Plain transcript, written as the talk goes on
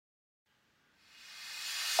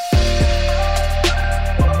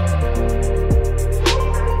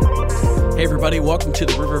Hey everybody, welcome to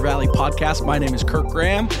the River Valley Podcast. My name is Kirk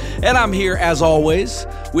Graham, and I'm here as always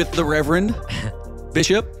with the Reverend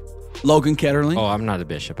Bishop Logan Ketterling. Oh, I'm not a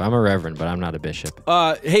bishop. I'm a reverend, but I'm not a bishop.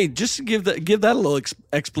 Hey, just give that a little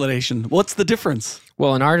explanation. What's the difference?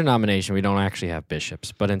 Well, in our denomination, we don't actually have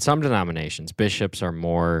bishops, but in some denominations, bishops are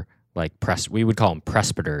more like we would call them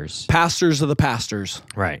presbyters. Pastors of the pastors.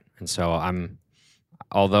 Right. And so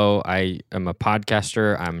although I am a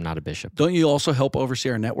podcaster, I'm not a bishop. Don't you also help oversee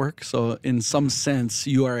our network? So in some sense,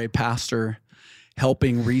 you are a pastor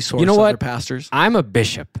helping resource other pastors. I'm a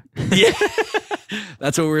bishop. Yeah.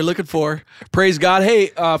 That's what we're looking for. Praise God. Hey,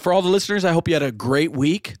 for all the listeners, I hope you had a great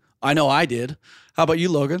week. I know I did. How about you,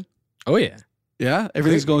 Logan? Oh, yeah. Yeah?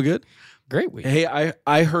 Everything's going good? Great week. Hey,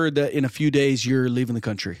 I heard that in a few days you're leaving the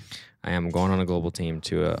country. I am going on a global team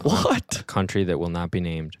to a country that will not be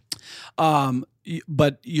named.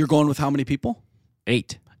 But you're going with how many people?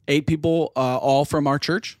 8. 8 people, all from our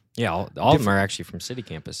church? Yeah, all of them are actually from City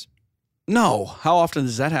Campus. No. How often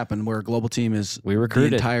does that happen where a global team is we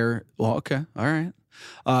recruited. The entire... Well, okay. All right.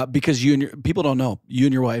 Because people don't know, you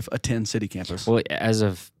and your wife attend City Campus. Well, as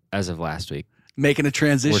of last week. Making a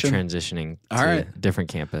transition. We're transitioning to a different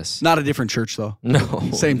campus. Not a different church, though. No.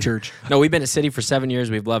 Same church. No, we've been at City for 7 years.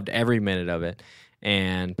 We've loved every minute of it.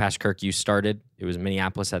 And Pastor Kirk, you started. It was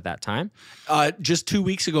Minneapolis at that time. Just 2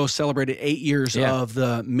 weeks ago, celebrated 8 years of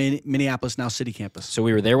the Minneapolis Now City Campus. So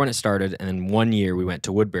we were there when it started, and then 1 year we went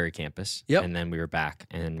to Woodbury campus. Yep. And then we were back,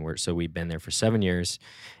 and so we've been there for 7 years,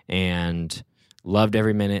 and loved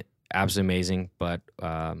every minute. Absolutely amazing. But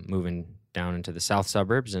moving down into the south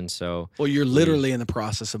suburbs, and so you're literally in the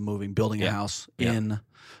process of building a house in.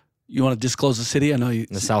 You want to disclose the city? I know you.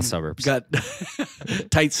 The south suburbs. Got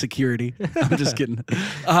tight security. I'm just kidding.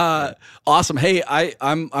 Awesome. Hey,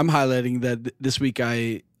 I'm highlighting that this week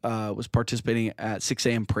I was participating at 6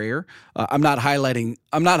 a.m. prayer. I'm not highlighting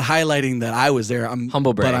that I was there.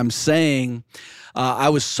 Humble brag. But I'm saying I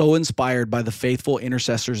was so inspired by the faithful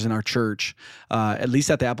intercessors in our church, at least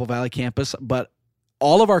at the Apple Valley campus, but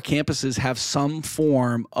all of our campuses have some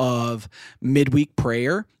form of midweek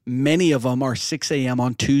prayer. Many of them are 6 a.m.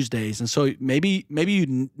 on Tuesdays. And so maybe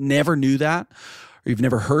you never knew that or you've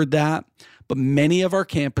never heard that, but many of our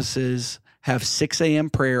campuses have 6 a.m.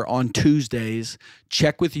 prayer on Tuesdays.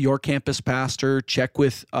 Check with your campus pastor, check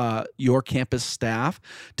with your campus staff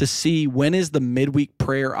to see when is the midweek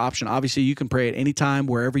prayer option. Obviously, you can pray at any time,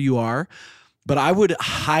 wherever you are, but I would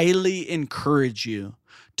highly encourage you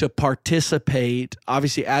to participate,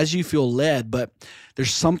 obviously, as you feel led, but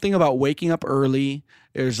there's something about waking up early.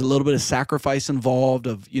 There's a little bit of sacrifice involved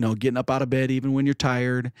of, getting up out of bed even when you're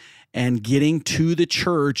tired and getting to the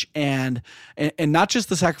church and not just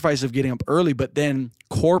the sacrifice of getting up early, but then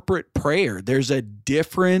corporate prayer. There's a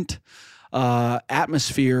different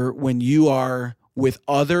atmosphere when you are with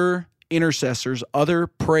other intercessors, other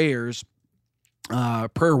prayer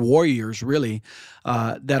warriors, really,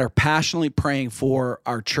 that are passionately praying for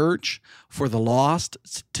our church, for the lost,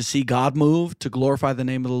 to see God move, to glorify the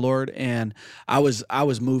name of the Lord. And I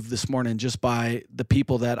was moved this morning just by the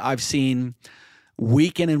people that I've seen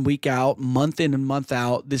week in and week out, month in and month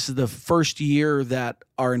out. This is the first year that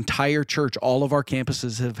our entire church, all of our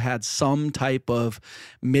campuses, have had some type of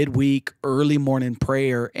midweek, early morning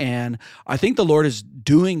prayer. And I think the Lord is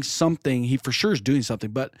doing something. He for sure is doing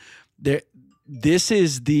something, but this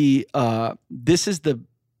is the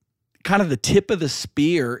kind of the tip of the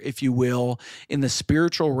spear, if you will, in the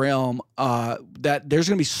spiritual realm, that there's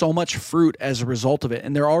going to be so much fruit as a result of it.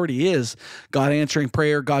 And there already is. God answering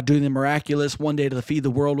prayer, God doing the miraculous. One day to feed the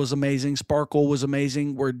world was amazing. Sparkle was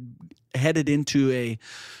amazing. We're headed into a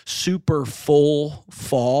super full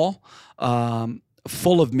fall,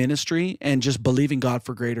 full of ministry and just believing God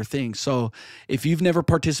for greater things. So if you've never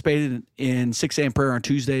participated in 6 a.m. prayer on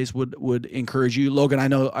Tuesdays, would encourage you. Logan, I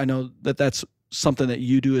know that that's something that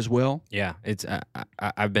you do as well. Yeah, it's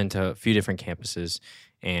I've been to a few different campuses,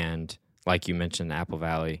 and like you mentioned, Apple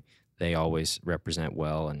Valley, they always represent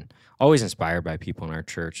well and always inspired by people in our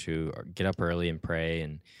church who get up early and pray.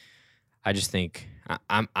 And I just think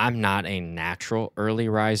I'm not a natural early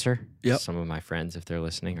riser. Yep. Some of my friends, if they're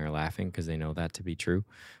listening, are laughing because they know that to be true.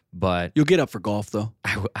 But you'll get up for golf, though.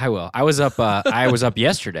 I will. I was up. I was up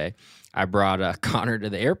yesterday. I brought Connor to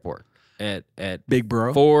the airport at Big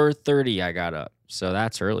Bro 4:30. I got up, so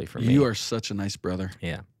that's early for me. You are such a nice brother.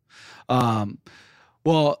 Yeah.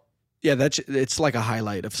 Well, yeah, it's like a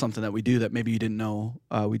highlight of something that we do that maybe you didn't know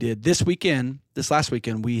we did. This last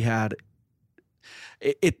weekend, we had.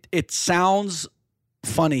 It sounds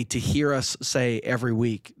funny to hear us say every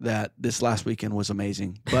week that this last weekend was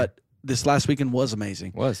amazing, but this last weekend was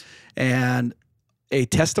amazing. Was. And a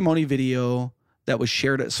testimony video that was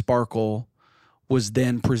shared at Sparkle was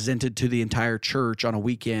then presented to the entire church on a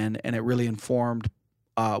weekend, and it really informed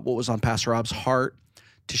what was on Pastor Rob's heart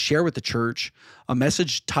to share with the church, a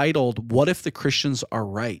message titled, "What if the Christians are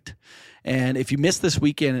right?" And if you missed this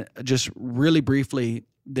weekend, just really briefly,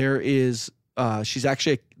 there is she's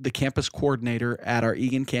actually the campus coordinator at our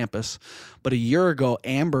Eagan campus. But a year ago,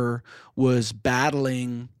 Amber was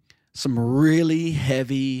battling some really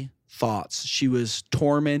heavy thoughts. She was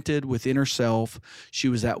tormented within herself. She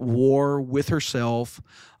was at war with herself,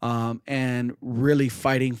 and really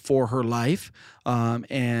fighting for her life,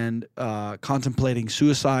 and contemplating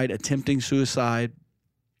suicide, attempting suicide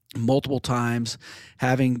multiple times,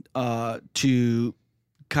 having to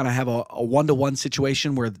kind of have a one-to-one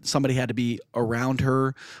situation where somebody had to be around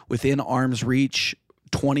her within arm's reach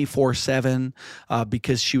 24/7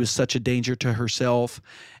 because she was such a danger to herself.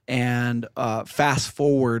 And fast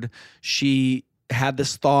forward, she had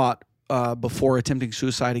this thought before attempting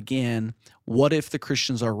suicide again: what if the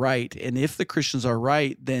Christians are right? And if the Christians are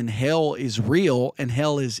right, then hell is real and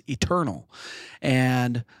hell is eternal.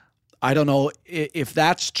 And I don't know if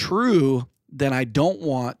that's true, then I don't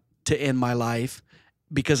want to end my life,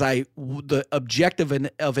 because the objective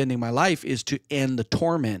of ending my life is to end the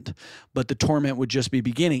torment, but the torment would just be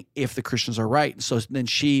beginning if the Christians are right. And so then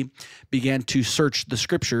she began to search the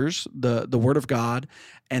scriptures, the Word of God,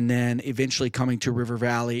 and then eventually coming to River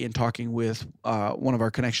Valley and talking with one of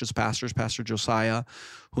our Connections pastors, Pastor Josiah,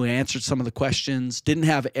 who answered some of the questions. Didn't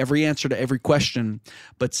have every answer to every question,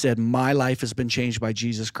 but said, my life has been changed by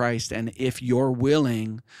Jesus Christ, and if you're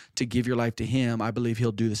willing to give your life to Him, I believe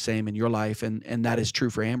He'll do the same in your life. And that is true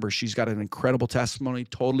for Amber. She's got an incredible testimony,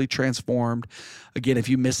 totally transformed. Again, if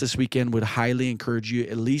you missed this weekend, would highly encourage you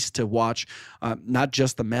at least to watch not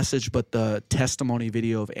just the message, but the testimony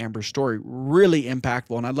video of Amber's story. Really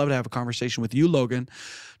impactful. And I'd love to have a conversation with you, Logan,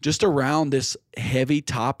 just around this heavy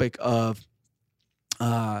topic of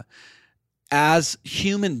as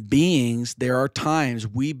human beings, there are times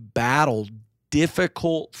we battle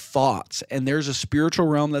difficult thoughts, and there's a spiritual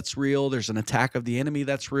realm that's real. There's an attack of the enemy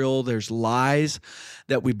that's real. There's lies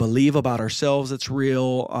that we believe about ourselves that's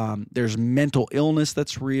real. There's mental illness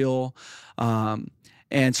that's real.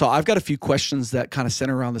 And so I've got a few questions that kind of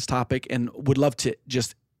center around this topic, and would love to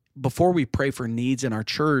just, before we pray for needs in our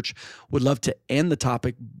church, would love to end the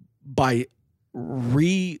topic by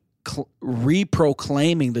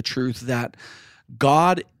reproclaiming the truth that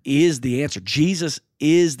God is the answer. Jesus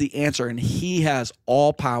is the answer, and He has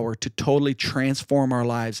all power to totally transform our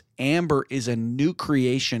lives. Amber is a new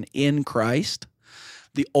creation in Christ.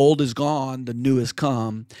 The old is gone, the new has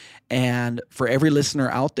come. And for every listener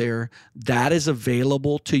out there, that is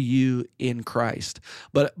available to you in Christ.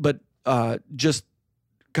 But just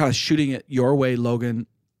kind of shooting it your way, Logan,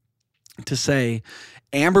 to say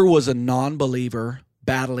Amber was a non-believer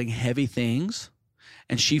battling heavy things,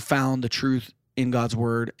 and she found the truth in God's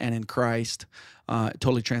Word and in Christ.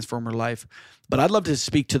 Totally transformed her life. But I'd love to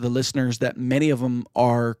speak to the listeners that many of them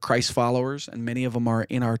are Christ followers, and many of them are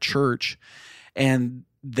in our church, and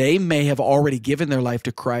they may have already given their life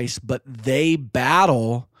to Christ, but they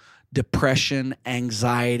battle depression,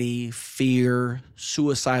 anxiety, fear,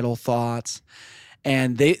 suicidal thoughts.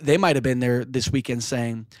 And they might have been there this weekend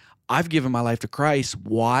saying, I've given my life to Christ.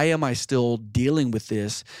 Why am I still dealing with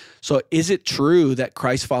this? So is it true that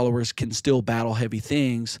Christ followers can still battle heavy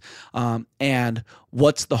things? And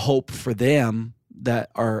what's the hope for them that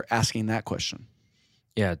are asking that question?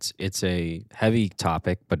 Yeah, it's a heavy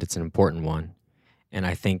topic, but it's an important one. And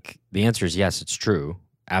I think the answer is yes, it's true.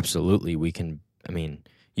 Absolutely, we can. I mean,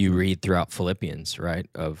 you read throughout Philippians, right,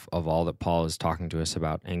 of all that Paul is talking to us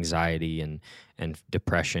about anxiety and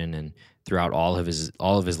depression, and throughout all of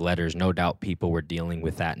his letters, no doubt people were dealing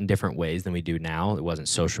with that in different ways than we do now. It wasn't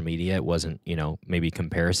social media. It wasn't, maybe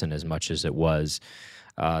comparison as much as it was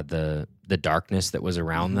the darkness that was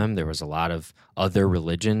around them. There was a lot of other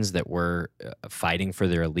religions that were fighting for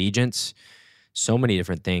their allegiance. So many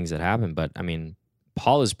different things that happened. But, I mean,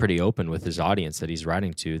 Paul is pretty open with his audience that he's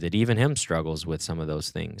writing to, that even him struggles with some of those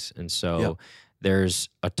things. And so there's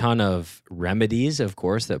a ton of remedies, of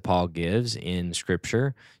course, that Paul gives in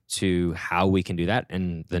Scripture to how we can do that.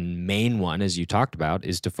 And the main one, as you talked about,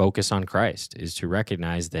 is to focus on Christ, is to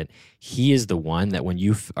recognize that He is the one that when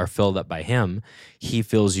you are filled up by Him, He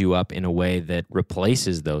fills you up in a way that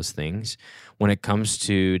replaces those things. When it comes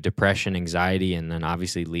to depression, anxiety, and then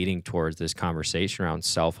obviously leading towards this conversation around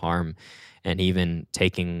self-harm and even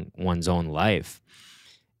taking one's own life,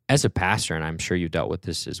 as a pastor, and I'm sure you've dealt with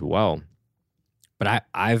this as well, but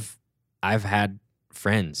I've had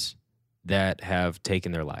friends that have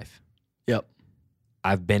taken their life. Yep.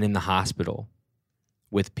 I've been in the hospital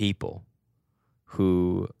with people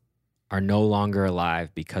who are no longer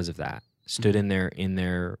alive because of that. Stood in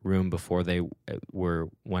their room before they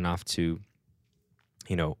went off to,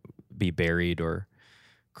 be buried or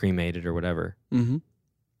cremated or whatever. Mm-hmm.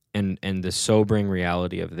 And the sobering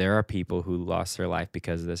reality of there are people who lost their life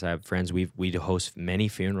because of this. I have friends, we host many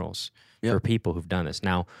funerals for people who've done this.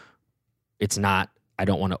 Now, it's not, I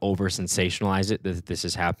don't want to over sensationalize it that this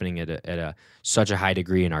is happening at such a high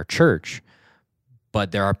degree in our church,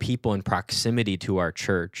 but there are people in proximity to our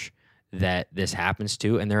church that this happens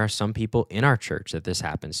to, and there are some people in our church that this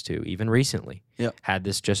happens to, even recently, had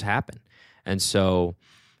this just happen. And so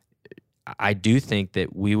I do think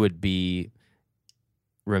that we would be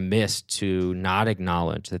remiss to not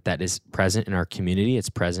acknowledge that is present in our community. It's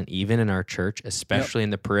present even in our church, especially in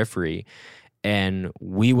the periphery. And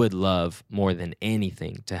we would love more than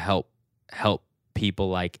anything to help people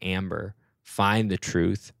like Amber find the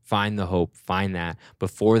truth, find the hope, find that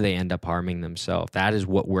before they end up harming themselves. That is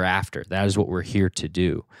what we're after. That is what we're here to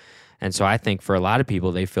do. And so I think for a lot of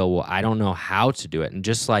people, they feel, well, I don't know how to do it. And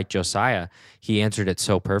just like Josiah, he answered it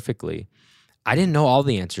so perfectly. I didn't know all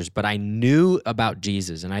the answers, but I knew about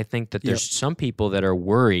Jesus. And I think that there's some people that are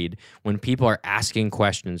worried when people are asking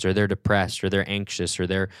questions, or they're depressed, or they're anxious, or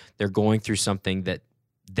they're going through something that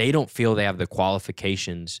they don't feel they have the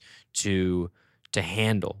qualifications to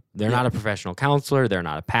handle. They're not a professional counselor. They're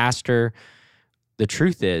not a pastor. The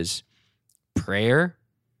truth is, prayer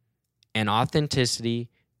and authenticity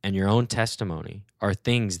and your own testimony are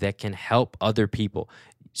things that can help other people.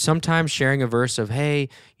 Sometimes sharing a verse of, hey,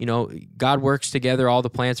 God works together all the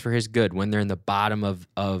plans for his good when they're in the bottom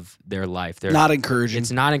of their life. They're not encouraging.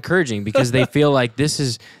 It's not encouraging because they feel like this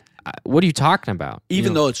is, what are you talking about?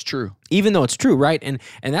 Even though it's true. Even though it's true, right? And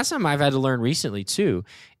that's something I've had to learn recently too,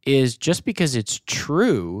 is just because it's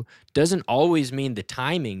true doesn't always mean the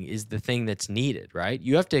timing is the thing that's needed, right?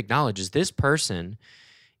 You have to acknowledge, is this person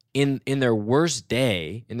in their worst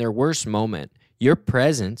day, in their worst moment, your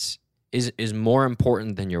presence is more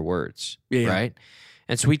important than your words, right?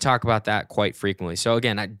 And so we talk about that quite frequently. So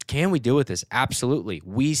again, can we deal with this? Absolutely.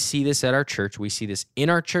 We see this at our church. We see this in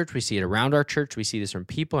our church. We see it around our church. We see this from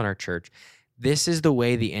people in our church. This is the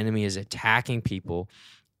way the enemy is attacking people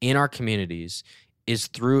in our communities, is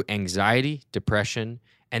through anxiety, depression,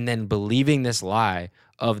 and then believing this lie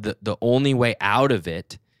of the only way out of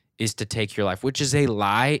it is to take your life, which is a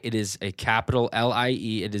lie. It is a capital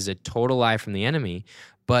L-I-E. It is a total lie from the enemy.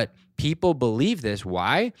 But people believe this.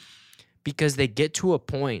 Why? Because they get to a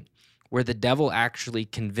point where the devil actually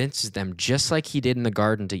convinces them, just like he did in the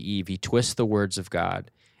garden to Eve. He twists the words of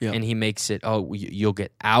God, and he makes it, you'll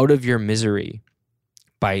get out of your misery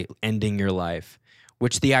by ending your life.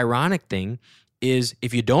 Which the ironic thing is,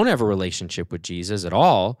 if you don't have a relationship with Jesus at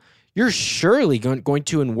all, you're surely going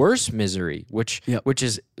to in worse misery, which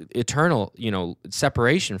is eternal,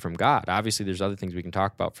 separation from God. Obviously, there's other things we can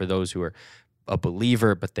talk about for those who are a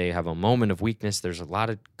believer, but they have a moment of weakness. There's a lot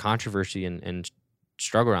of controversy and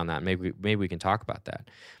struggle around that. Maybe we can talk about that.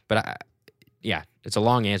 But it's a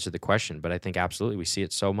long answer to the question, but I think absolutely we see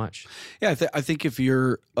it so much. Yeah, I think if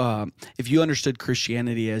you understood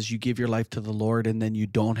Christianity as you give your life to the Lord and then you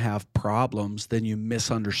don't have problems, then you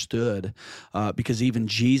misunderstood, because even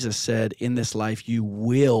Jesus said, in this life you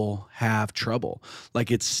will have trouble.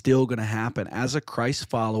 Like, it's still going to happen. As a Christ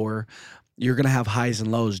follower, you're going to have highs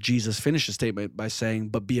and lows. Jesus finished the statement by saying,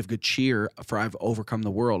 but be of good cheer, for I've overcome the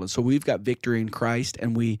world. And so we've got victory in Christ,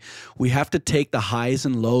 and we have to take the highs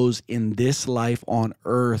and lows in this life on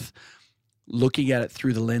earth, looking at it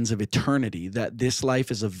through the lens of eternity, that this life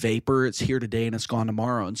is a vapor. It's here today and it's gone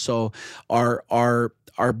tomorrow. And so our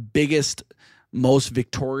biggest, most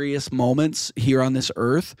victorious moments here on this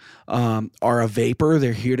earth are a vapor.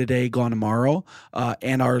 They're here today, gone tomorrow.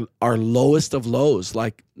 And our lowest of lows,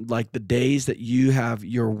 like the days that you have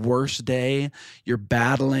your worst day, you're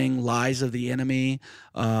battling lies of the enemy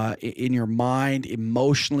in your mind.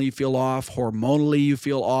 Emotionally, you feel off. Hormonally, you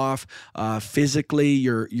feel off. Physically,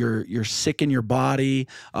 you're sick in your body.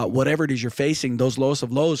 Whatever it is you're facing, those lowest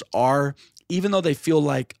of lows are, even though they feel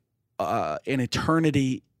like an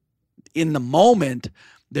eternity in the moment,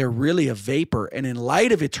 they're really a vapor. And in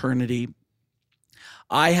light of eternity,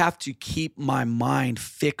 I have to keep my mind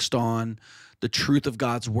fixed on the truth of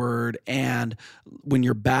God's word. And when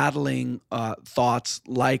you're battling thoughts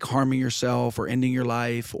like harming yourself or ending your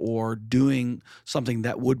life or doing something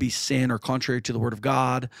that would be sin or contrary to the word of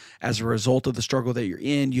God as a result of the struggle that you're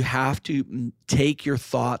in, you have to take your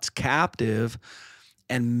thoughts captive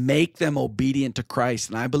and make them obedient to Christ.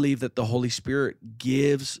 And I believe that the Holy Spirit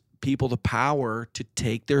gives people the power to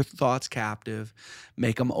take their thoughts captive,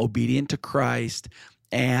 make them obedient to Christ,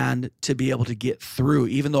 and to be able to get through.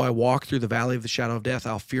 Even though I walk through the valley of the shadow of death,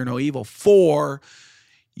 I'll fear no evil, for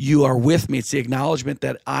you are with me. It's the acknowledgement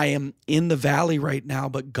that I am in the valley right now,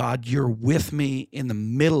 but God, you're with me in the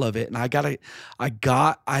middle of it. And I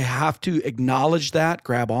have to acknowledge that,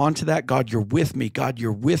 grab onto that. God, you're with me. God,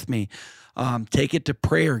 you're with me. Take it to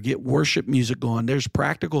prayer, get worship music going. There's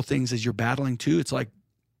practical things as you're battling too. It's like,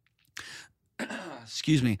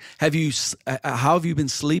 excuse me, how have you been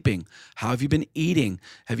sleeping? How have you been eating?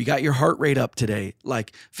 Have you got your heart rate up today?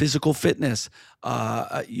 Like physical fitness,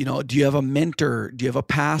 do you have a mentor? Do you have a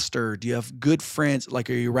pastor? Do you have good friends? Like,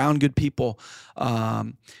 are you around good people?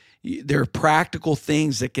 There are practical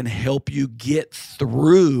things that can help you get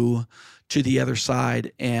through to the other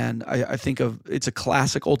side. And I think it's a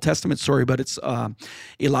classic Old Testament story, but it's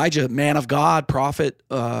Elijah, man of God, prophet,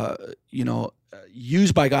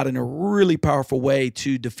 used by God in a really powerful way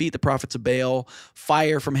to defeat the prophets of Baal,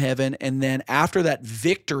 fire from heaven. And then after that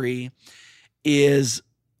victory is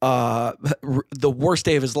the worst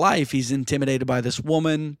day of his life. He's intimidated by this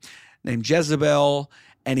woman named Jezebel,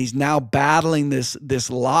 and he's now battling this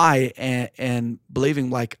lie and believing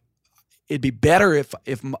like, it'd be better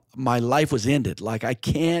if my life was ended. Like, I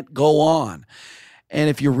can't go on. And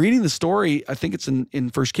if you're reading the story, I think it's in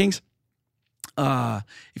 1 Kings.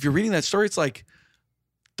 If you're reading that story, it's like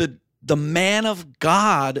the man of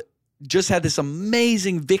God just had this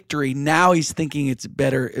amazing victory. Now he's thinking it's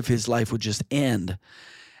better if his life would just end.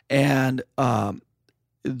 And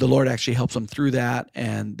the Lord actually helps him through that.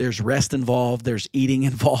 And there's rest involved. There's eating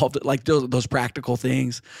involved, like those practical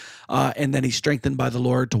things. And then he's strengthened by the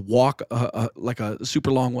Lord to walk like a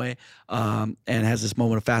super long way, and has this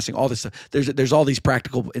moment of fasting, all this stuff. There's all these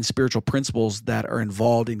practical and spiritual principles that are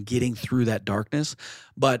involved in getting through that darkness.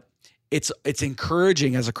 But it's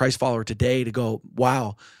encouraging as a Christ follower today to go,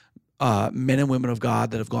 wow, men and women of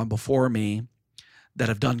God that have gone before me, that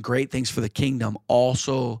have done great things for the kingdom,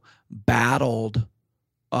 also battled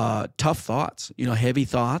tough thoughts, heavy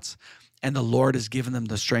thoughts, and the Lord has given them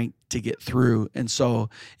the strength to get through. And so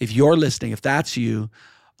if you're listening, if that's you,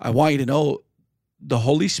 I want you to know the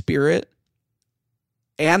Holy Spirit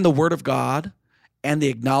and the Word of God and the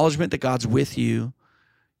acknowledgement that God's with you,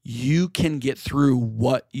 you can get through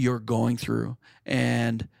what you're going through.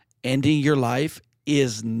 And ending your life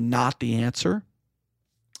is not the answer.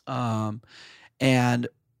 And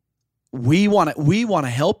we want to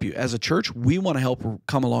help you as a church. We want to help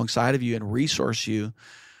come alongside of you and resource you.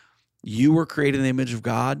 You were created in the image of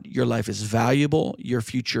God. Your life is valuable. Your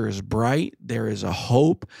future is bright. There is a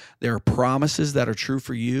hope. There are promises that are true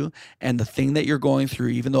for you. And the thing that you're going through,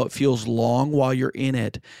 even though it feels long while you're in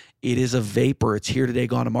it, it is a vapor. It's here today,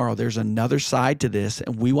 gone tomorrow. There's another side to this,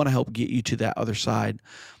 and we want to help get you to that other side.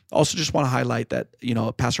 Also, just want to highlight that,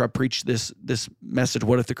 Pastor Rob preached this message.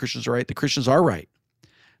 What if the Christians are right? The Christians are right.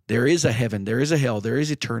 There is a heaven. There is a hell. There is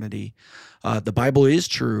eternity. The Bible is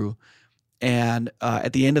true. And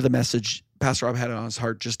at the end of the message, Pastor Rob had it on his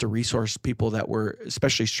heart just to resource people that were,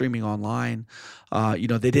 especially streaming online. They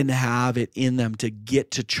didn't have it in them to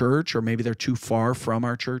get to church, or maybe they're too far from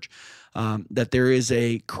our church, that there is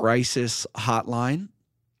a crisis hotline.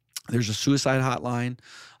 There's a suicide hotline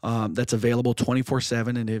that's available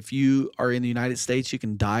 24/7. And if you are in the United States, you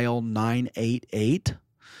can dial 988.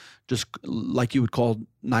 Just like you would call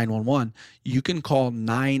 911, you can call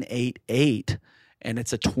 988, and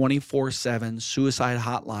it's a 24/7 suicide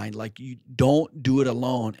hotline. Like, you don't do it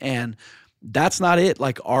alone. And that's not it.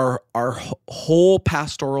 Like, our whole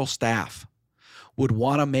pastoral staff would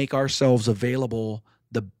want to make ourselves available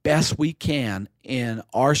the best we can in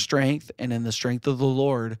our strength and in the strength of the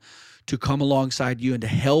Lord to come alongside you and to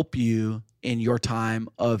help you in your time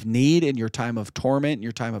of need, in your time of torment, in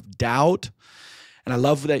your time of doubt. And I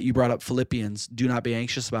love that you brought up Philippians, do not be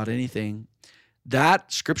anxious about anything.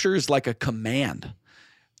 That scripture is like a command.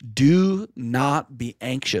 Do not be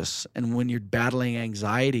anxious. And when you're battling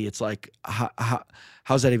anxiety, it's like,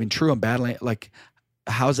 how's that even true? I'm battling it. Like,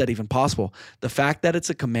 how's that even possible? The fact that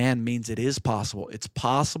it's a command means it is possible. It's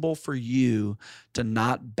possible for you to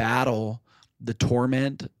not battle the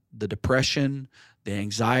torment, the depression, the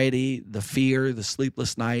anxiety, the fear, the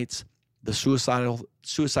sleepless nights, the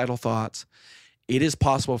suicidal thoughts. It is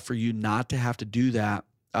possible for you not to have to do that,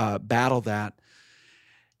 battle that.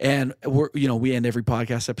 And we end every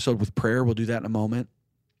podcast episode with prayer. We'll do that in a moment.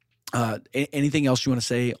 Anything else you want to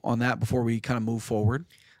say on that before we kind of move forward?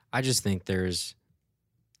 I just think there's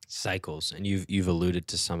cycles, and you've alluded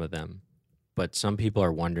to some of them, but some people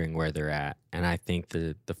are wondering where they're at. And I think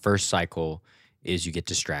the first cycle is you get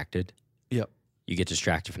distracted. Yep. You get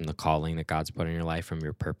distracted from the calling that God's put in your life, from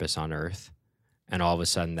your purpose on earth. And all of a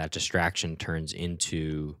sudden that distraction turns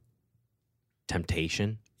into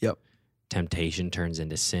temptation. Yep. Temptation turns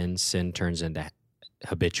into sin. Sin turns into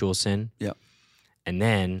habitual sin. Yep. And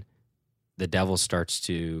then the devil starts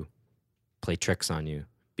to play tricks on you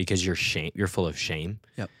because you're full of shame.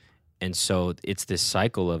 Yep. And so it's this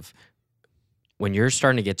cycle of when you're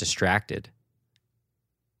starting to get distracted,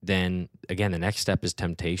 then again, the next step is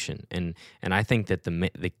temptation. And I think that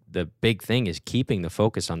the big thing is keeping the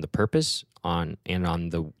focus on the purpose on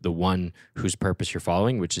the one whose purpose you're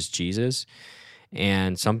following, which is Jesus.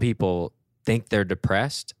 And some people think they're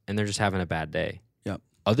depressed and they're just having a bad day. Yep.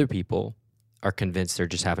 Other people are convinced they're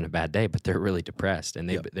just having a bad day, but they're really depressed. And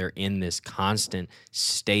Yep. they're in this constant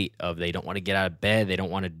state of they don't want to get out of bed. They don't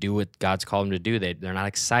want to do what God's called them to do. They're not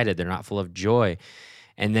excited. They're not full of joy.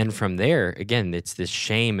 And then from there, again, it's this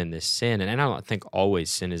shame and this sin. And I don't think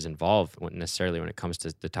always sin is involved necessarily when it comes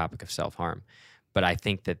to the topic of self-harm. But I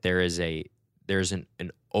think that there's an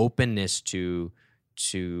openness to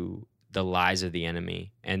the lies of the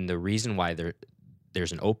enemy. And the reason why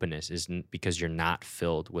there's an openness is because you're not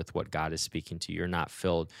filled with what God is speaking to you. You're not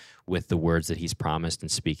filled with the words that he's promised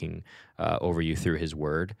and speaking over you through his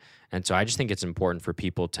word. And so I just think it's important for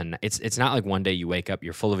people to, it's not like one day you wake up,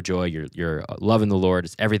 you're full of joy, you're loving the Lord,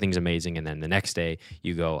 everything's amazing. And then the next day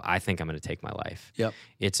you go, I think I'm going to take my life. Yep.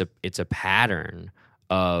 It's a pattern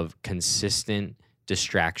of consistent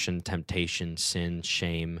distraction, temptation, sin,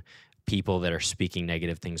 shame, people that are speaking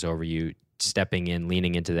negative things over you, stepping in,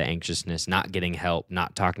 leaning into the anxiousness, not getting help,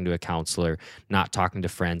 not talking to a counselor, not talking to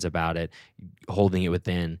friends about it, holding it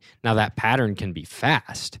within. Now that pattern can be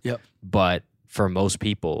fast, Yep. but for most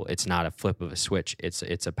people, it's not a flip of a switch. It's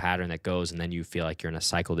a pattern that goes, and then you feel like you're in a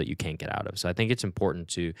cycle that you can't get out of. So I think it's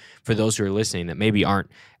important for those who are listening that maybe aren't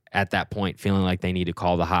at that point feeling like they need to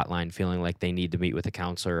call the hotline, feeling like they need to meet with a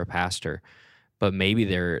counselor or a pastor, but maybe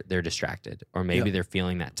they're distracted, or maybe Yep. they're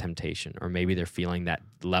feeling that temptation, or maybe they're feeling that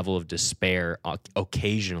level of despair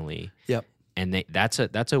occasionally. Yep. And that's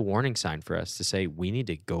a warning sign for us to say we need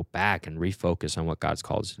to go back and refocus on what God's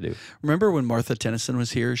called us to do. Remember when Martha Tennyson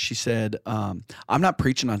was here? She said, "I'm not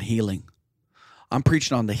preaching on healing. I'm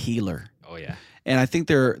preaching on the healer." Oh yeah. And I think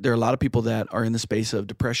there are a lot of people that are in the space of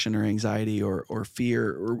depression or anxiety or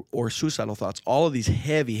fear or suicidal thoughts. All of these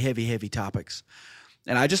heavy, heavy, heavy topics.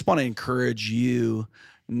 And I just want to encourage you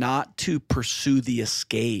not to pursue the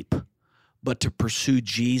escape, but to pursue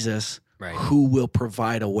Jesus, Right. who will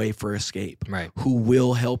provide a way for escape, Right. who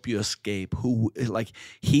will help you escape,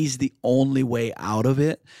 he's the only way out of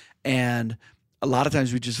it. And a lot of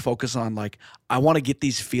times we just focus on I want to get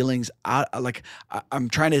these feelings out. I'm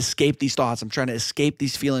trying to escape these thoughts. I'm trying to escape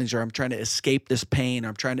these feelings, or I'm trying to escape this pain. Or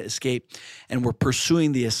I'm trying to escape. And we're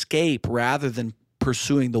pursuing the escape rather than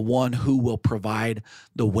pursuing the one who will provide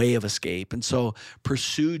the way of escape. And so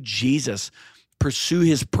pursue Jesus, pursue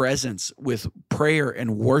his presence with prayer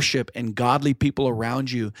and worship and godly people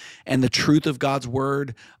around you and the truth of God's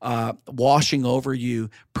word washing over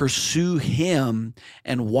you. Pursue him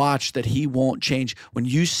and watch that he won't change. When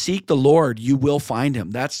you seek the Lord, you will find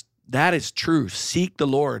him. That is true. Seek the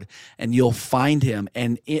Lord and you'll find him.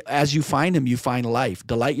 And as you find him, you find life.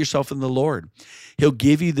 Delight yourself in the Lord. He'll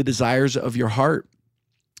give you the desires of your heart.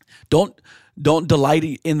 Don't delight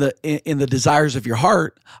in the desires of your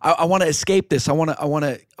heart. I want to escape this. I want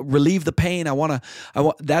to relieve the pain. I want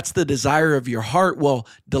that's the desire of your heart. Well,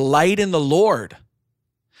 delight in the Lord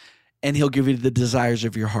and he'll give you the desires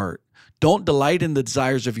of your heart. Don't delight in the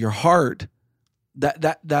desires of your heart.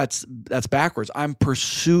 That's backwards. I'm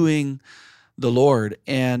pursuing the Lord.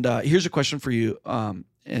 And here's a question for you.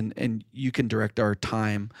 And you can direct our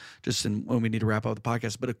time just when we need to wrap up the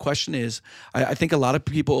podcast. But a question is, I think a lot of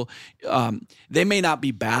people, they may not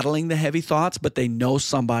be battling the heavy thoughts, but they know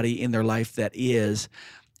somebody in their life that is.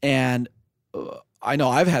 And I know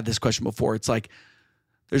I've had this question before. It's like,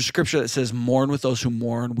 there's a scripture that says, mourn with those who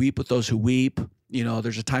mourn, weep with those who weep.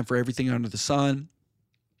 There's a time for everything under the sun.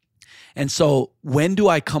 And so when do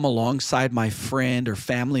I come alongside my friend or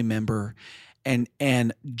family member and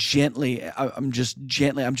gently, I'm just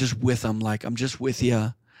with them, I'm just with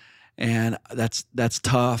you, and that's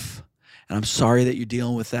tough, and I'm sorry that you're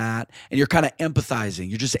dealing with that, and you're kind of empathizing.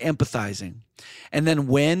 You're just empathizing, and then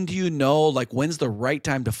when do you know, when's the right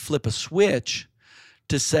time to flip a switch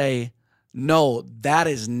to say, no, that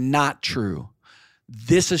is not true.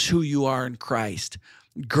 This is who you are in Christ.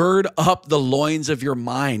 Gird up the loins of your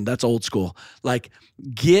mind. That's old school.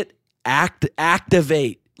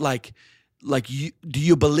 Activate. Do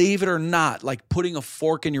you believe it or not? Putting a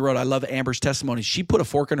fork in your road. I love Amber's testimony. She put a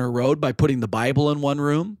fork in her road by putting the Bible in one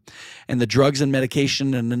room and the drugs and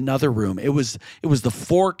medication in another room. It was the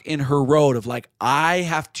fork in her road of I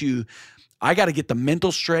I got to get the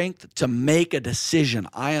mental strength to make a decision.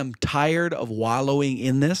 I am tired of wallowing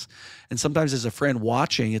in this. And sometimes as a friend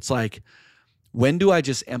watching, it's like, when do I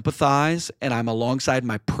just empathize and I'm alongside,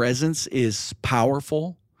 my presence is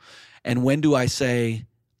powerful? And when do I say,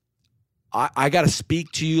 I got to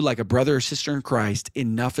speak to you like a brother or sister in Christ.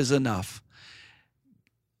 Enough is enough.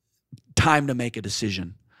 Time to make a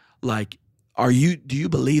decision. Like, do you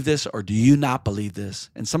believe this or do you not believe this?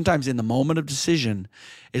 And sometimes in the moment of decision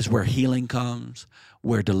is where healing comes,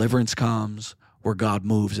 where deliverance comes, where God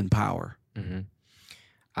moves in power.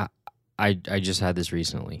 Mm-hmm. I just had this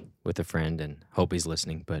recently with a friend, and hope he's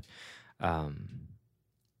listening, but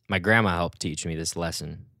my grandma helped teach me this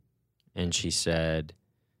lesson, and she said,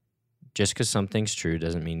 just because something's true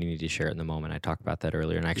doesn't mean you need to share it in the moment. I talked about that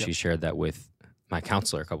earlier, and I actually shared that with my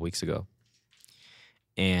counselor a couple weeks ago.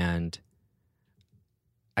 And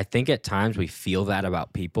I think at times we feel that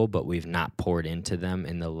about people, but we've not poured into them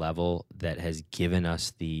in the level that has given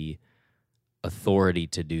us the authority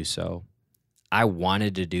to do so. I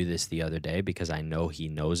wanted to do this the other day because I know he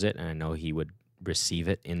knows it and I know he would receive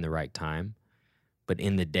it in the right time. But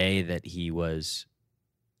in the day that he was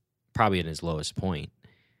probably at his lowest point,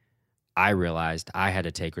 I realized I had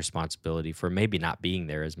to take responsibility for maybe not being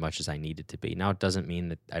there as much as I needed to be. Now, it doesn't mean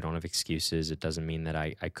that I don't have excuses. It doesn't mean that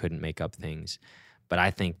I couldn't make up things. But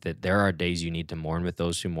I think that there are days you need to mourn with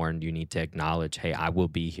those who mourn. You need to acknowledge, hey, I will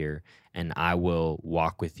be here and I will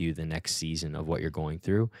walk with you the next season of what you're going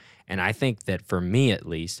through. And I think that for me at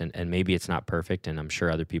least, and maybe it's not perfect, and I'm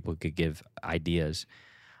sure other people could give ideas,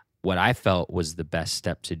 what I felt was the best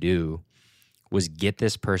step to do was get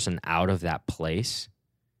this person out of that place.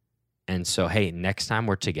 And so, hey, next time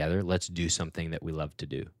we're together, let's do something that we love to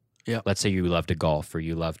do. Yeah. Let's say you love to golf, or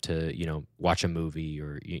you love to, watch a movie,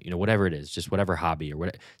 or whatever it is, just whatever hobby or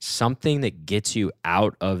whatever, something that gets you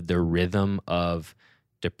out of the rhythm of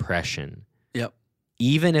depression. Yep.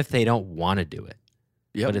 Even if they don't want to do it.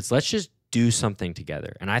 Yep. But let's just do something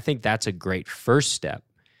together. And I think that's a great first step.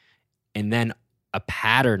 And then a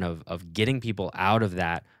pattern of getting people out of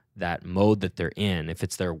that mode that they're in, if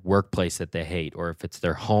it's their workplace that they hate, or if it's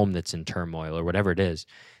their home that's in turmoil, or whatever it is,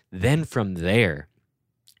 then from there,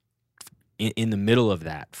 in the middle of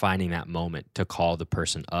that, finding that moment to call the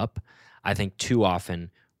person up. I think too often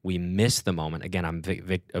we miss the moment. Again, I'm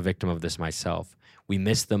a victim of this myself. We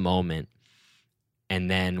miss the moment, and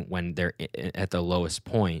then when they're at the lowest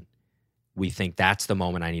point, we think that's the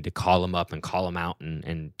moment I need to call them up and call them out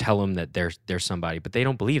and tell them that they're somebody. But they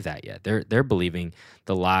don't believe that yet. They're believing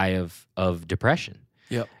the lie of depression.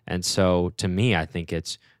 Yep. And so to me, I think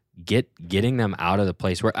it's getting them out of the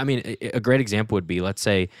place where, a great example would be, let's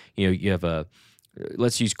say, you have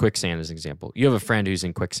let's use quicksand as an example. You have a friend who's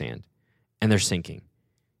in quicksand and they're sinking.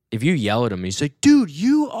 If you yell at him, he's like, dude,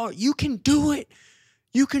 you can do it.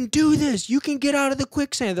 You can do this. You can get out of the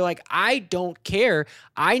quicksand. They're like, I don't care.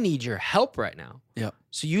 I need your help right now. Yeah.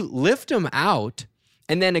 So you lift them out.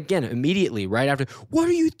 And then again, immediately, right after, what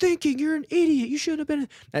are you thinking? You're an idiot. You should have been.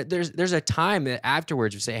 There's a time that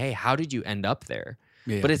afterwards you say, hey, how did you end up there?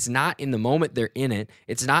 Yeah. But it's not in the moment they're in it.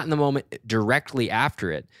 It's not in the moment directly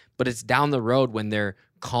after it. But it's down the road when they're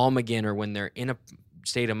calm again, or when they're in a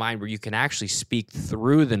state of mind where you can actually speak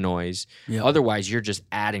through the noise. Yep. Otherwise, you're just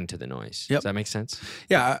adding to the noise. Yep. Does that make sense?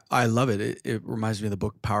 Yeah, I love it. It reminds me of the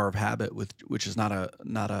book Power of Habit, which is not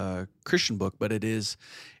a Christian book, but it's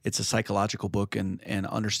a psychological book and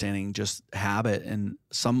understanding just habit, and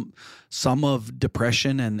some of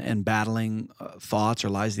depression and battling thoughts or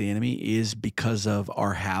lies of the enemy is because of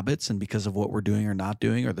our habits and because of what we're doing or not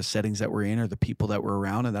doing, or the settings that we're in, or the people that we're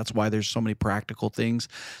around. And that's why there's so many practical things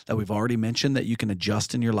that we've already mentioned that you can adjust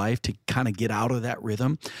in your life to kind of get out of that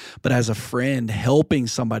rhythm. But as a friend, helping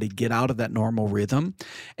somebody get out of that normal rhythm,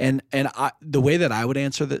 and the way that I would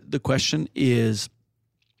answer the question is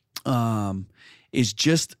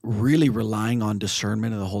just really relying on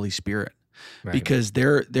discernment of the Holy Spirit. Right. Because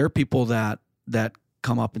there are people that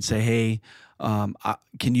come up and say, hey,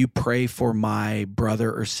 can you pray for my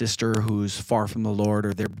brother or sister who's far from the Lord,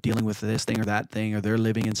 or they're dealing with this thing or that thing, or they're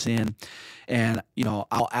living in sin? And,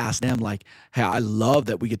 I'll ask them like, hey, I love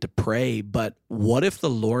that we get to pray, but what if the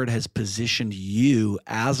Lord has positioned you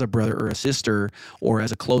as a brother or a sister or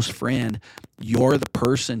as a close friend? You're the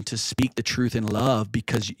person to speak the truth in love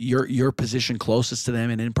because you're positioned closest to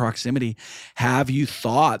them and in proximity. Have you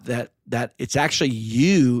thought that it's actually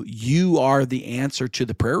you are the answer to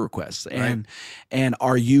the prayer requests? And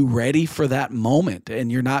are you ready for that moment?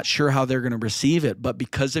 And you're not sure how they're going to receive it, but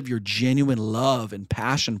because of your genuine love and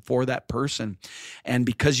passion for that person, and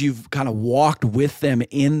because you've kind of walked with them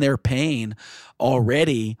in their pain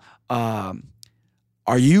already, are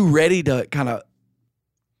you ready to kind of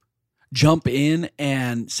jump in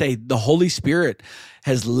and say, the Holy Spirit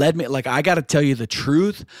has led me. Like, I got to tell you the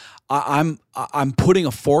truth. I'm putting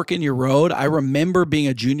a fork in your road. I remember being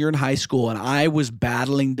a junior in high school, and I was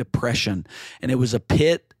battling depression, and it was a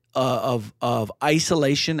pit of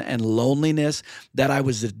isolation and loneliness that I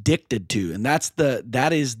was addicted to. And that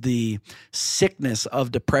is the sickness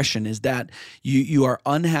of depression, is that you are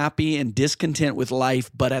unhappy and discontent with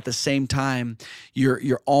life, but at the same time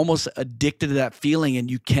you're almost addicted to that feeling,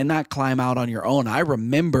 and you cannot climb out on your own. I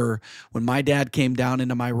remember when my dad came down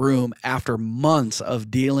into my room after months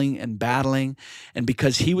of dealing and battling, and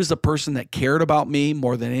because he was the person that cared about me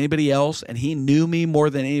more than anybody else, and he knew me more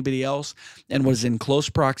than anybody else, and was in close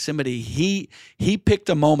proximity, he picked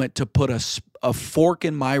a moment to put a fork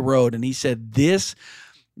in my road, and he said,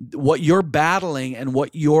 what you're battling and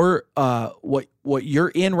what you're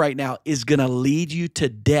in right now is going to lead you to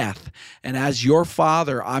death. And as your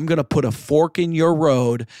father, I'm going to put a fork in your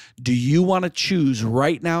road. Do you want to choose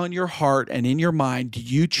right now in your heart and in your mind? Do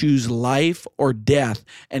you choose life or death?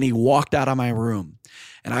 And he walked out of my room.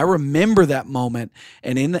 And I remember that moment.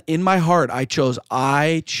 And in my heart, I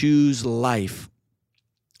choose life.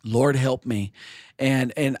 Lord, help me.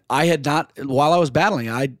 And I had not, while I was battling,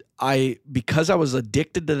 I because I was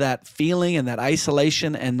addicted to that feeling and that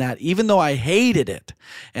isolation, and that even though I hated it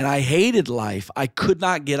and I hated life, I could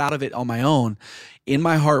not get out of it on my own. In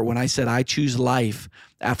my heart, when I said I choose life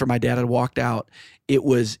after my dad had walked out, it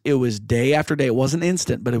was day after day. It wasn't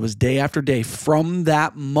instant, but it was day after day from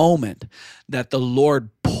that moment that the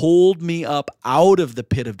Lord pulled me up out of the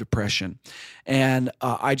pit of depression. And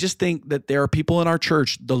I just think that there are people in our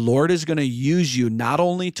church, the Lord is going to use you not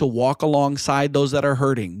only to walk alongside those that are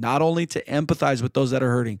hurting, not only to empathize with those that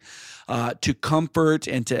are hurting, to comfort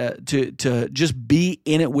and to just be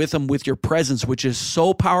in it with them with your presence, which is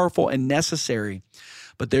so powerful and necessary.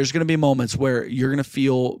 But there's going to be moments where you're going to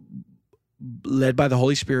feel led by the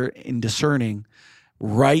Holy Spirit in discerning,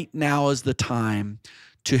 right now is the time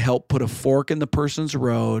to help put a fork in the person's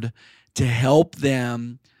road, to help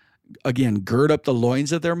them, again, gird up the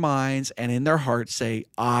loins of their minds and in their hearts say,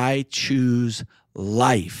 I choose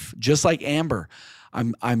life. Just like Amber,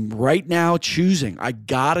 I'm right now choosing. I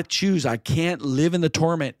got to choose. I can't live in the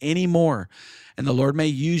torment anymore. And the Lord may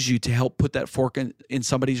use you to help put that fork in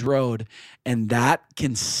somebody's road, and that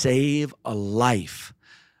can save a life.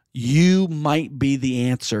 You might be the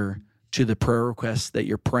answer to the prayer request that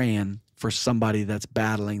you're praying for somebody that's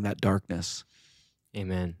battling that darkness.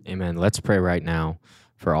 Amen. Amen. Let's pray right now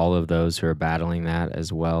for all of those who are battling that,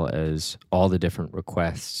 as well as all the different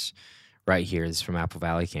requests right here. This is from Apple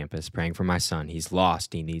Valley campus. Praying for my son. He's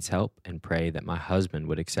lost. He needs help. And pray that my husband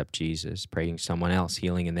would accept Jesus. Praying someone else,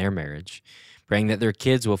 healing in their marriage. Praying that their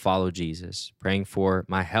kids will follow Jesus. Praying for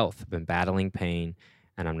my health. I've been battling pain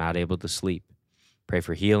and I'm not able to sleep. Pray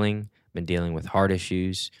for healing. Been dealing with heart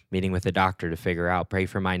issues, meeting with a doctor to figure out. Pray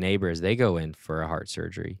for my neighbor as they go in for a heart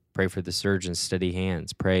surgery. Pray for the surgeon's steady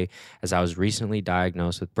hands. Pray as I was recently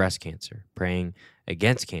diagnosed with breast cancer. Praying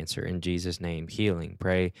against cancer in Jesus' name, healing.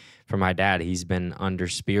 Pray for my dad. He's been under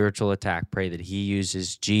spiritual attack. Pray that he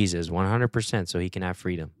uses Jesus 100% so he can have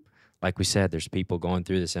freedom. Like we said, there's people going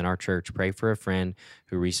through this in our church. Pray for a friend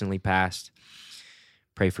who recently passed.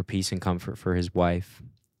 Pray for peace and comfort for his wife.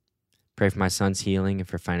 Pray for my son's healing and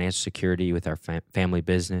for financial security with our family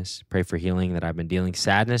business. Pray for healing that I've been dealing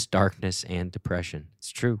sadness, darkness, and depression.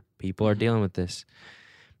 It's true. People are dealing with this.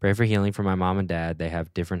 Pray for healing for my mom and dad. They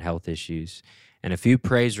have different health issues. And a few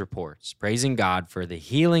praise reports, praising God for the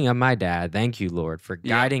healing of my dad. Thank you, Lord, for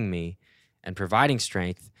guiding me and providing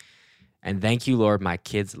strength. And thank you, Lord, my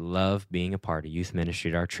kids love being a part of youth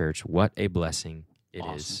ministry at our church. What a blessing it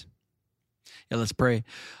is. Yeah, let's pray.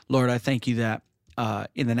 Lord, I thank you that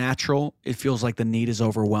in the natural, it feels like the need is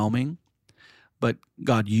overwhelming. But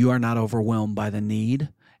God, you are not overwhelmed by the need,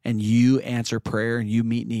 and you answer prayer and you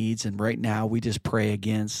meet needs. And right now, we just pray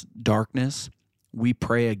against darkness. We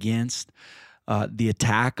pray against the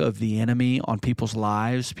attack of the enemy on people's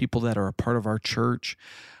lives, people that are a part of our church.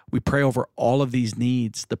 We pray over all of these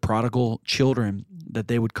needs, the prodigal children, that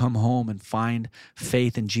they would come home and find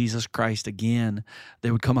faith in Jesus Christ again.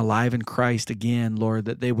 They would come alive in Christ again, Lord,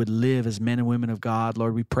 that they would live as men and women of God.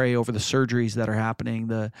 Lord, we pray over the surgeries that are happening,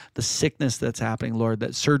 the sickness that's happening, Lord,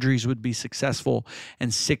 that surgeries would be successful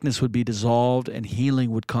and sickness would be dissolved and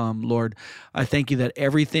healing would come. Lord, I thank you that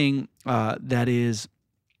everything that is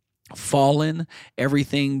fallen,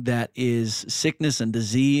 everything that is sickness and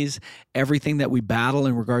disease, everything that we battle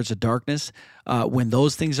in regards to darkness, when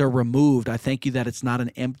those things are removed, I thank you that it's not an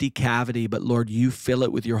empty cavity, but Lord, you fill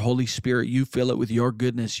it with your Holy Spirit. You fill it with your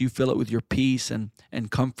goodness. You fill it with your peace and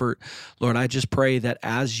comfort. Lord, I just pray that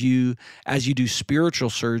as you do spiritual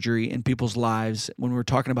surgery in people's lives, when we're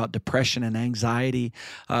talking about depression and anxiety,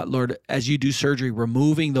 Lord, as you do surgery,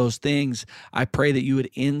 removing those things, I pray that you would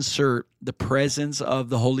insert the presence of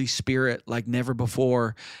the Holy Spirit like never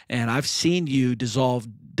before. And I've seen you dissolve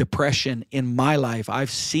depression in my life.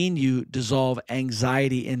 I've seen you dissolve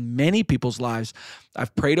anxiety in many people's lives.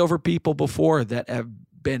 I've prayed over people before that have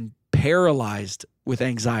been paralyzed with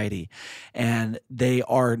anxiety, and they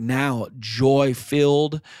are now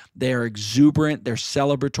joy-filled. They are exuberant. They're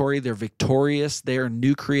celebratory. They're victorious. They are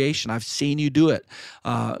new creation. I've seen you do it.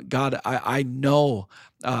 God, I know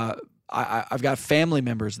I've got family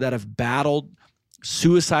members that have battled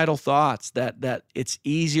suicidal thoughts, that it's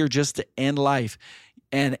easier just to end life.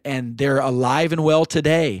 And they're alive and well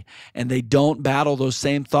today, and they don't battle those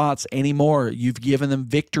same thoughts anymore. You've given them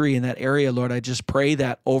victory in that area, Lord. I just pray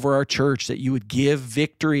that over our church, that you would give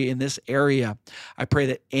victory in this area. I pray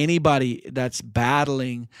that anybody that's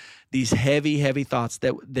battling these heavy, heavy thoughts,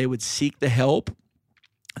 that they would seek the help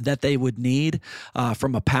that they would need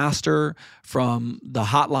from a pastor, from the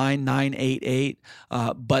hotline 988,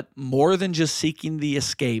 but more than just seeking the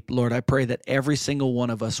escape, Lord, I pray that every single one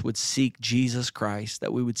of us would seek Jesus Christ,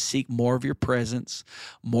 that we would seek more of your presence,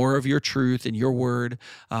 more of your truth and your word.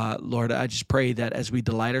 Lord, I just pray that as we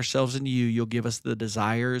delight ourselves in you, you'll give us the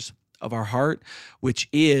desires of our heart, which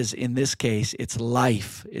is, in this case, it's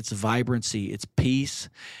life, it's vibrancy, it's peace,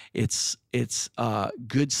 it's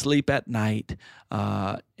good sleep at night,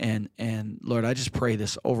 and Lord, I just pray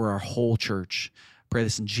this over our whole church. Pray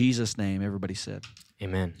this in Jesus' name. Everybody said,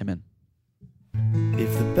 Amen. Amen.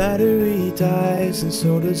 If the battery dies and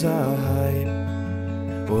so does our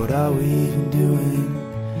hype, what are we even doing?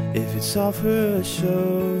 If it's all for a show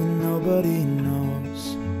and nobody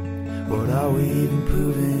knows, what are we even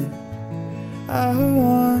proving? I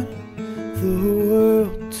want the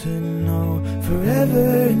world to know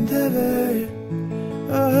forever and ever,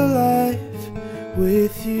 a life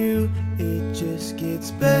with you. It just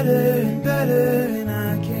gets better and better, and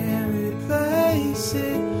I can't replace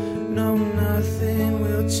it. No, nothing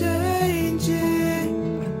will change it.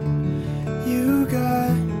 You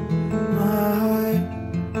got my heart,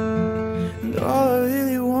 and all I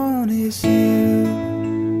really want is you.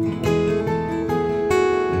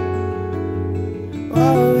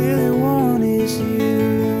 All I really want is you.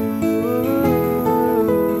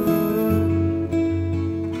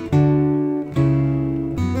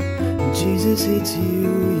 Jesus, it's you,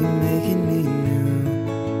 you're making me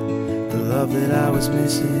new. The love that I was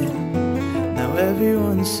missing, now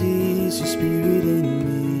everyone sees your spirit in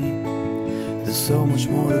me. There's so much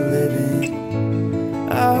more to live in.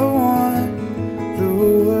 I want the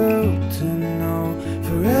world to know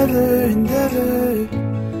forever and ever,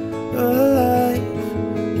 a life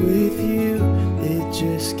with you. It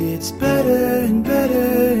just gets better and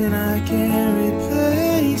better, and I can't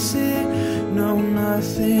replace it. No,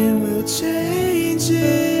 nothing will change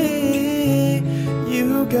it.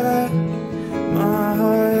 You got my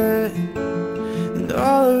heart, and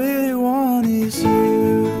all I really want is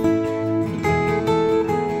you.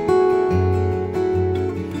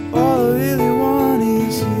 All I really want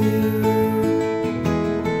is you.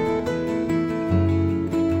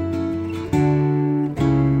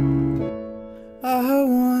 I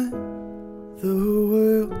want the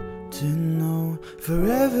world to know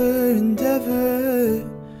forever and ever,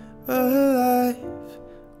 a life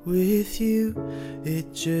with you.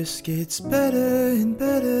 It just gets better and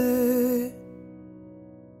better,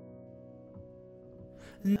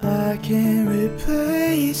 and I can't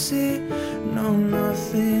replace it. No,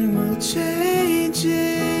 nothing will change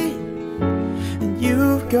it. And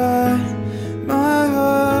you've got my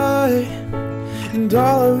heart, and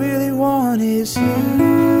all I really want is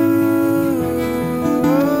you.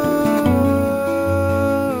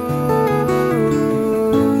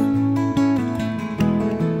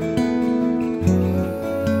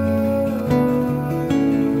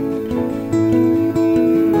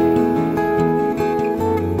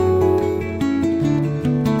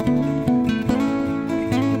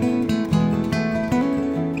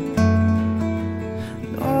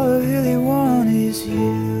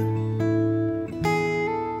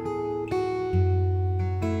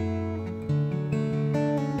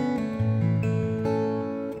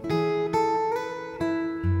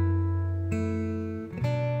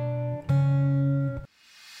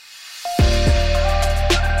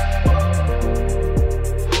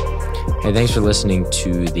 Hey, thanks for listening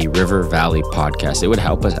to the River Valley podcast. It would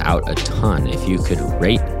help us out a ton if you could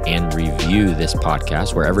rate, and review this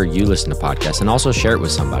podcast wherever you listen to podcasts, and also share it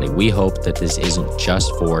with somebody. We hope that this isn't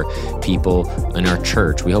just for people in our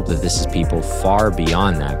church. We hope that this is people far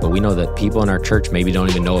beyond that, but we know that people in our church maybe don't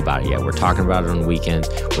even know about it yet. We're talking about it on weekends.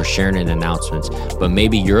 We're sharing it in announcements, but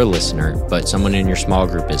maybe you're a listener, but someone in your small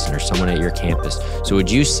group isn't, or someone at your campus. So would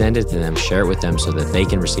you send it to them, share it with them so that they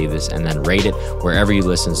can receive this, and then rate it wherever you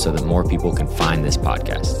listen so that more people can find this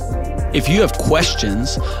podcast. If you have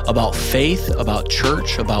questions about faith, about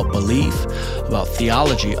church, about belief, about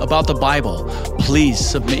theology, about the Bible, please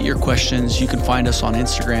submit your questions. You can find us on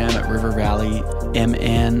Instagram at River Valley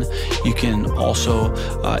MN. You can also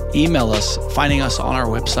email us, finding us on our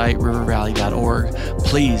website, rivervalley.org.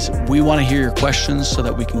 Please, we want to hear your questions so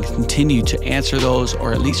that we can continue to answer those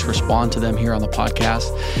or at least respond to them here on the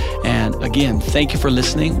podcast. And again, thank you for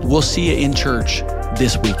listening. We'll see you in church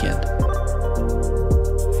this weekend.